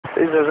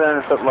These are then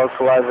set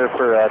localizer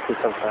for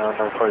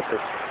 27946.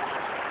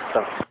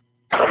 So.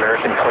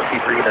 American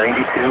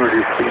 2392,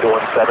 reduce speed to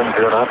 170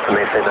 knots to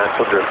maintain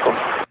actual Driscoll.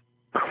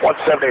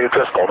 170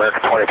 Driscoll,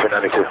 American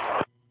 2392.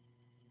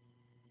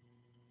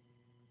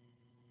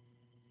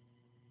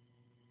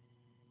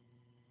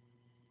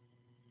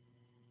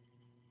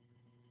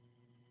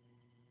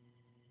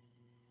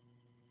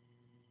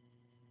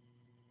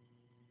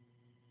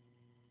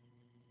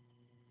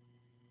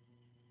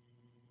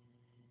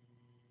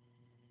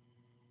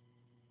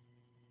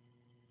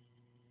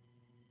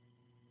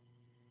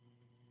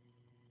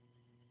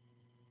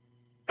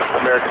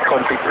 American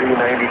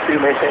 2392,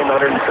 maintain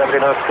 170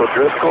 knots to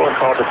Driscoll and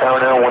call to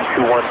tower now 121.15.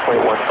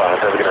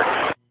 Have a good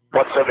night.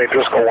 170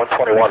 Driscoll,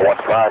 121.15,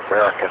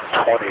 American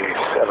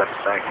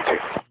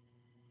 2792.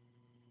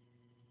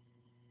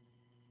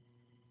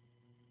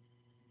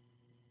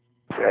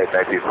 Okay,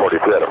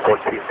 1943 at a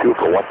 14.2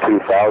 for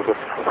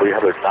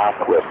 12,300 knots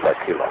with a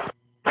kilo.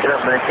 Get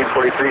up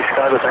 1943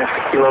 Chicago, thanks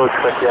to kilo,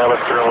 expect the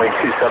Alex for only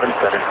 27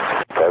 center.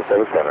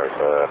 27 centers,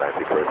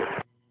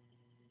 1943.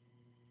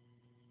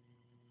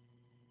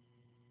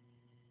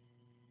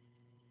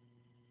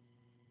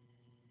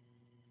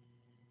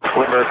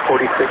 Windward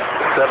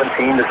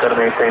 4617, descend and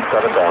maintain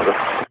 7,000.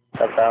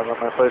 7,000 on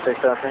my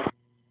 4617.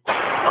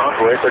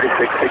 Envoy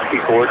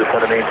 3664,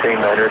 descend and maintain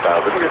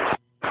 900,000.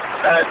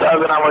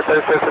 9,000 on my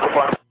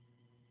 3664.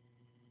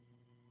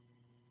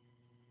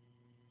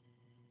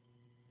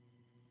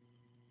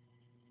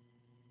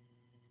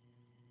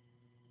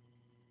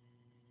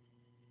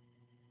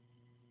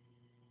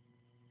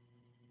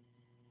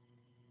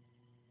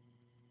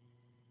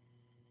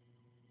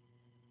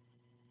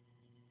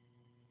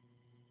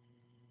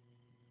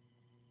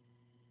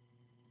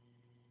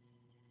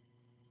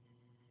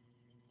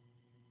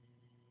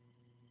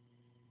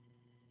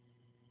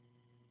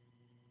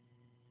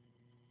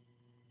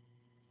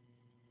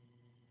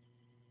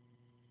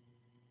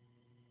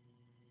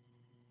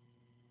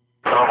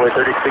 Envoy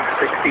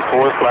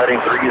 3664, flighting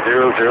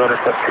 300,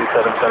 intercept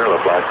 27 center, low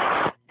flag.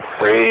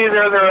 300,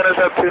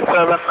 intercept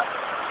 27,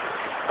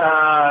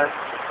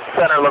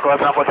 center, local,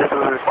 Envoy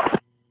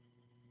 3664.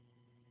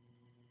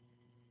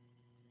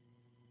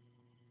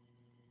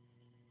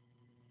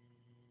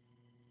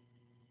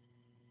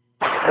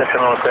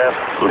 Section on staff,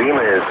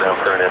 Lima is now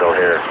current at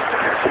O'Hare.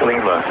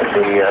 Lima, the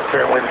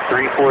current wind's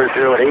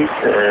 3408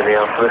 and the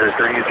altimeter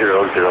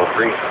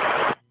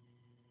 3003.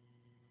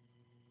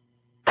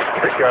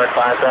 Shipyard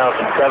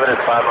 5007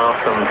 is 5 miles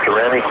from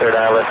Cerami, cleared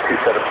ILS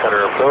 27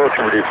 center approach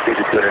and reduced speed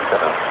to 210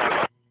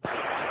 knots.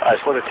 I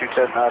split at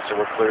 210 knots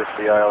and we're clear for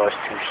the ILS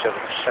 27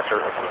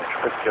 center approach.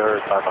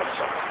 Shipyard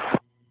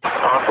 507.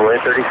 Envoy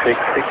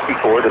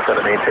 3664, descend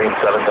and maintain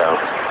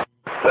 7,000.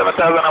 7,000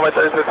 on my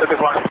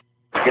 3664.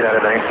 Get out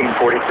of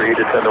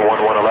 1943, descend to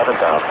 11,000.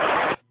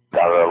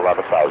 Down to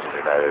 11,000,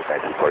 United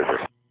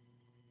 1943.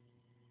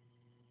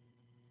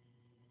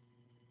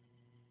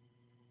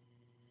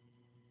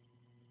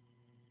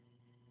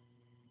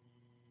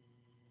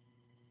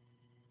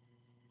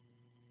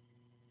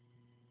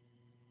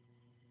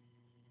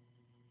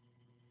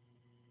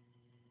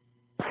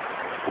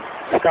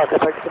 Chicago,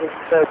 thanks for this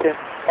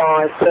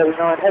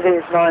 13,539, heavy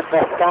is 9,000,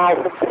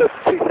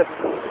 277.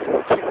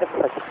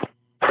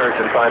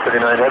 Surgeon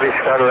 539 heavy,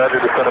 Chicago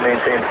Roger, descend and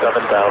maintain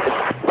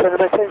 7,000. So to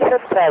maintain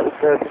 7,000,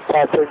 Surgeon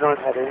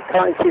 539 heavy,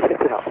 currently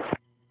 250 knots.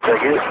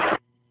 Thank you.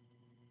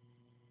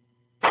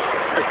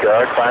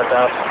 Shipyard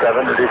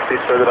 5007, reduce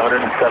speed further to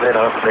 170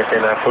 knots,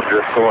 maintain actual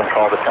Driscoll and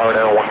call the tower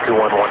now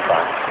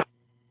 12115.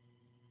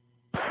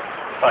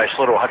 I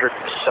slowed to 170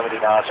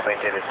 knots,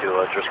 maintain it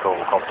to Driscoll,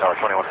 we'll call the tower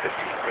 2115,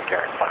 quick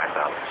carrying 5,000.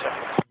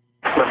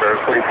 Number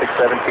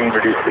 4617,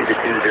 reduce speed to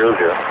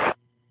 200.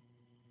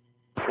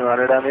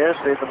 200 on the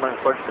airspeed, number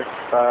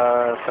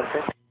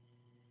 4617.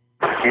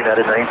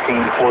 United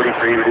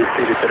 1943, reduce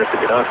speed to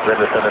 250 knots,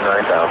 then descend to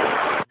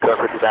 9,000.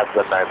 250 knots,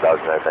 then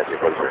 9,000 at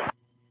 1943.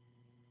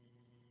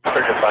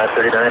 Surgeon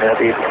 539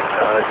 heavy,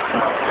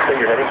 say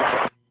your heading.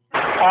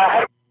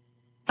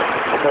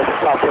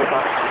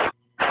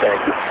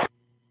 Thank you.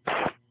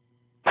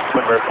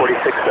 Number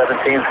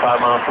 4617,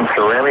 5 miles from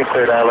Cerami,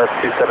 cleared ILS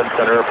 27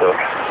 center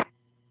approach.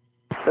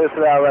 This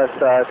is ILS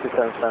 27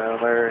 center,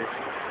 number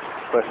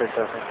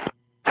 4617.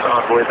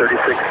 Envoy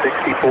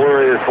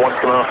 3664 is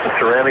 1 mile from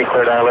Cerami,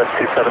 cleared ILS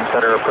 27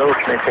 center approach,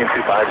 maintain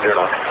 250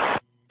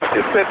 knots. 250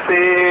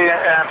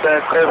 and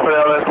clear for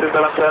ILS 27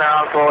 center,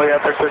 Envoy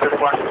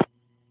 3664.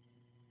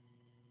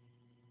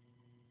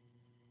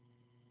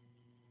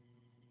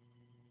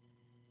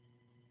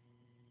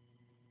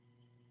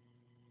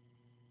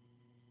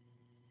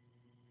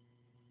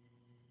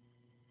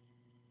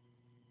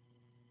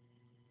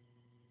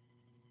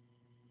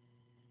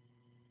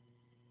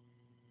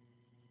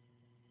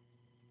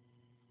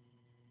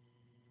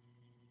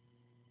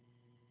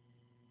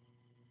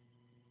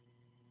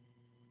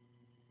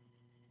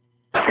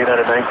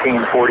 United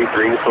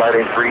 1943,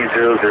 flighting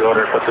 300,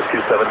 intercept to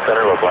 27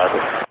 center, low flag.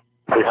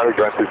 300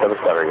 ground 27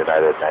 center,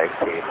 United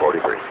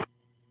 1943.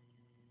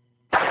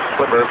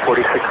 Flipper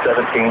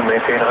 4617,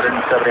 maintain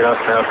 170 knots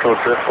natural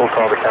Driscoll,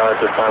 call the tower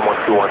at this time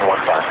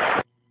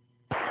 12115.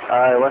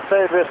 West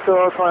side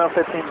Driscoll,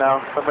 2115 now,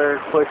 number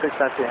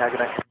 4617, hang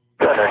on.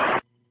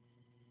 Okay.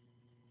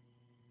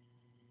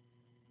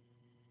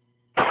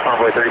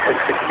 Convoy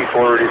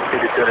 3664, reduced speed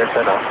to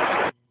 210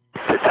 knots.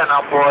 210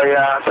 now, boy,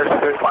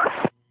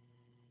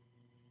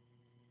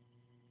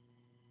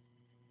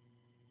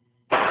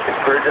 3635.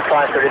 Virgin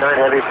 539,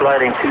 heavy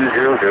flighting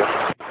 200.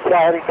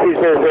 Yeah, heading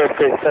 200,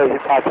 please,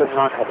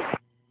 579 heavy.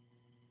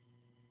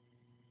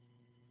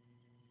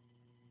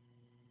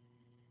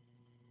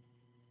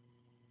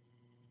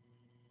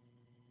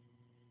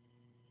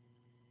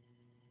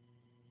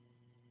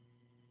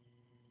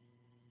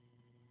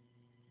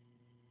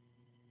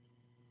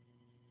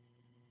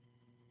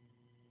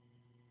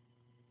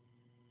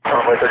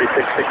 Convoy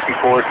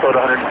 3664, slow to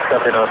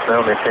 170 knots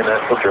now, maintain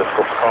natural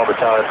Driscoll. Call the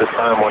tower at this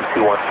time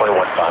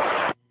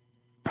 121.15.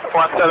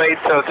 178,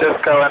 so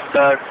Cisco and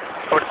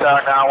over the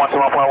tower now,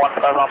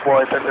 121.15 on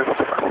board,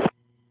 3665.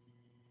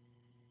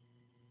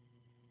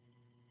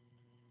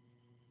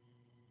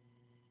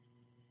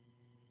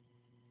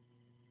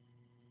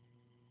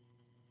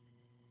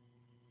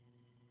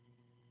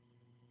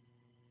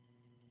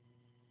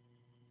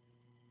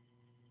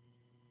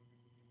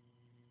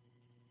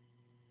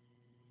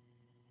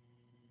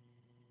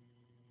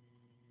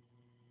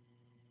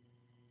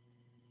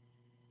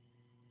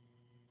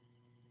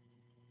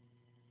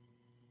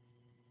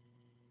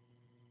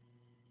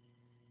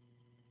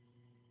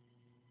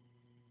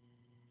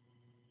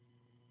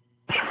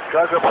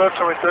 Chicago approach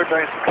runway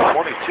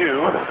 3922,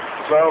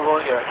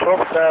 level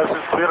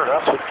 12,300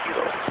 knots with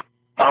kilo.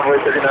 Convoy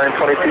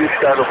 3922,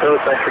 Chicago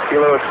approach, thanks for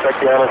kilo,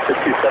 expect the ILS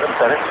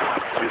 227 center.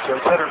 27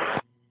 center.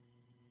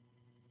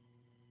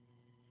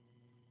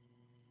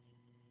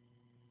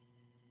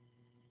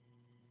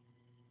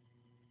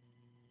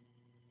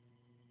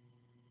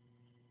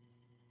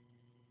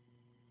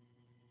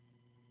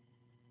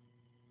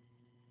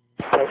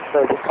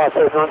 Virgin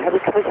 539 heavy,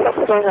 can we stop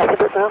going up a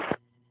bit now?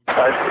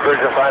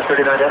 Virgin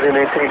 539 heavy,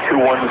 maintain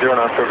 210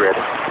 knots over grid.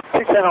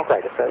 210 on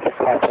grid, Virgin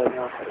 539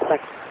 heavy,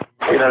 thanks.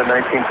 Speed out of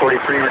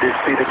 1943, reduced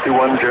speed to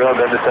 210,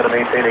 then descend to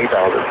maintain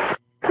 8,000.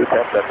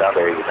 210, that's down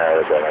there, you can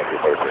add that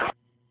 1943.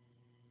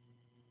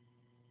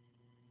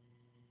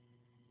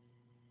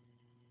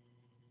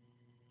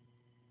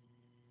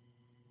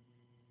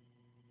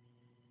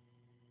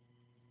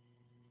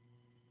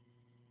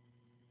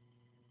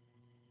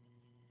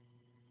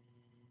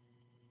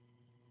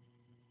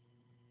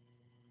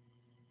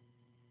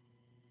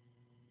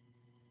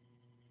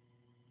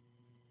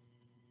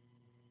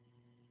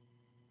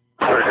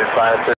 Virgin 539.